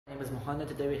name is Mohanna.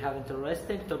 Today we have an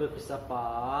interesting topic is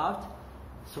about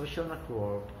social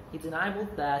network. It's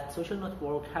enabled that social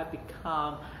network have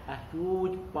become a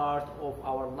huge part of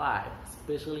our life,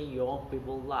 especially young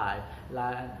people life.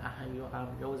 Like I'm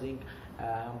using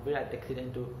very addicted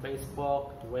into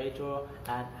Facebook, Twitter,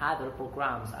 and other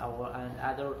programs and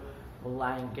other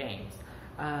online games.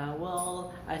 I'm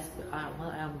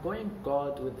going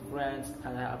good with friends,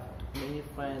 and I have many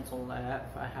friends online.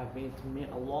 I have met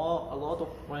a lot of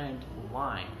friends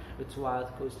online. It's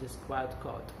quite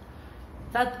good.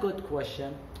 That's good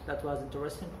question. That was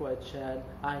interesting question.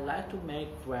 I like to make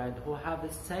friends who have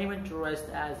the same interest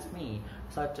as me,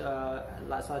 such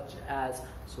as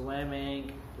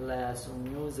swimming,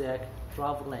 music,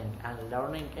 traveling, and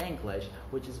learning English,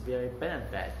 which is very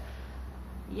benefit.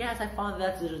 Yes, I found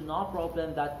that there is no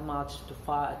problem that much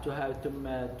to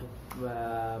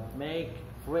make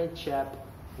friendship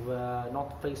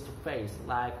not face to face,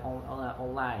 like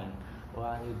online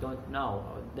when you don't know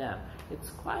them. It's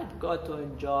quite good to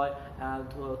enjoy and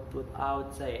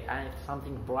without say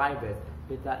something private,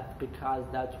 because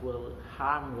that will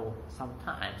harm you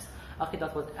sometimes. Okay,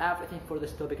 that was everything for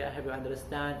this topic. I hope you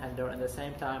understand, and at the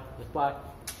same time, goodbye.